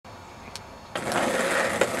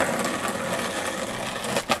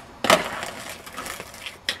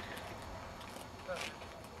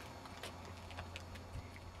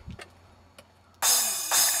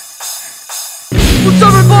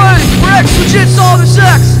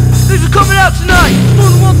coming out tonight. More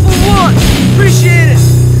than 141. Appreciate it.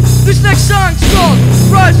 This next song's called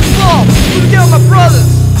Rise and Fall. Put it down, my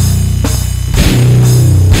brothers.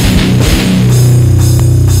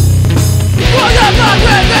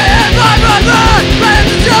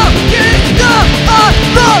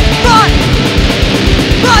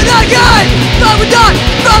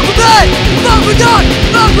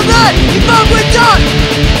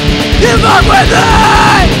 You fuck with me!